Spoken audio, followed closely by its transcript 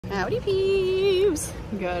Howdy peeps!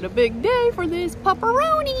 Got a big day for this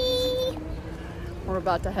pupperoni! We're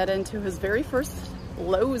about to head into his very first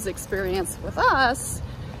Lowe's experience with us.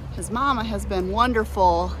 His mama has been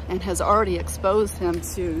wonderful and has already exposed him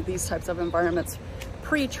to these types of environments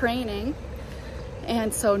pre-training.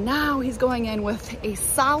 And so now he's going in with a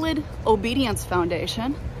solid obedience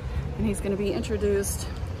foundation, and he's going to be introduced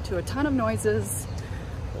to a ton of noises,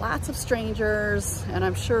 lots of strangers, and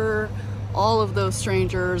I'm sure all of those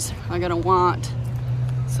strangers are going to want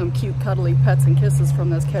some cute cuddly pets and kisses from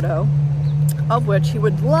this kiddo, of which he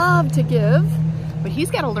would love to give, but he's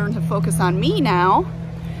got to learn to focus on me now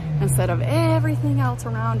instead of everything else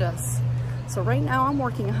around us. So right now I'm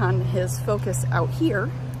working on his focus out here.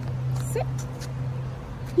 Sit.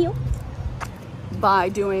 Heel. By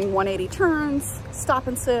doing 180 turns, stop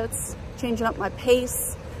and sits, changing up my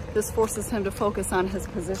pace. This forces him to focus on his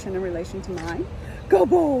position in relation to mine. Go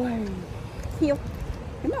boy! Heel.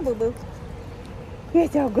 Come on, boo-boo.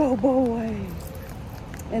 It's a go boy.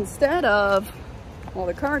 Instead of all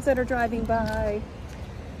the cars that are driving by,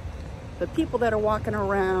 the people that are walking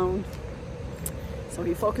around. So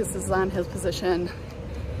he focuses on his position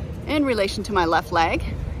in relation to my left leg.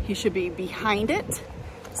 He should be behind it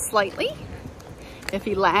slightly. If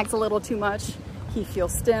he lags a little too much, he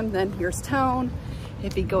feels stim, then here's tone.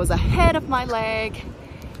 If he goes ahead of my leg,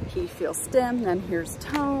 he feels stim, then here's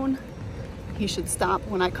tone. He should stop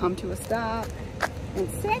when I come to a stop and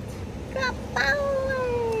sit. Good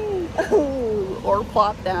boy. Oh, or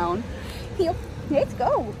plop down. Heel. Let's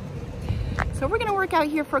go. So we're gonna work out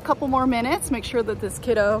here for a couple more minutes, make sure that this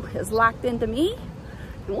kiddo is locked into me,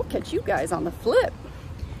 and we'll catch you guys on the flip.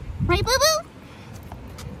 Right, boo-boo?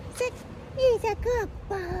 Sit. He's a good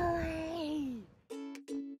boy.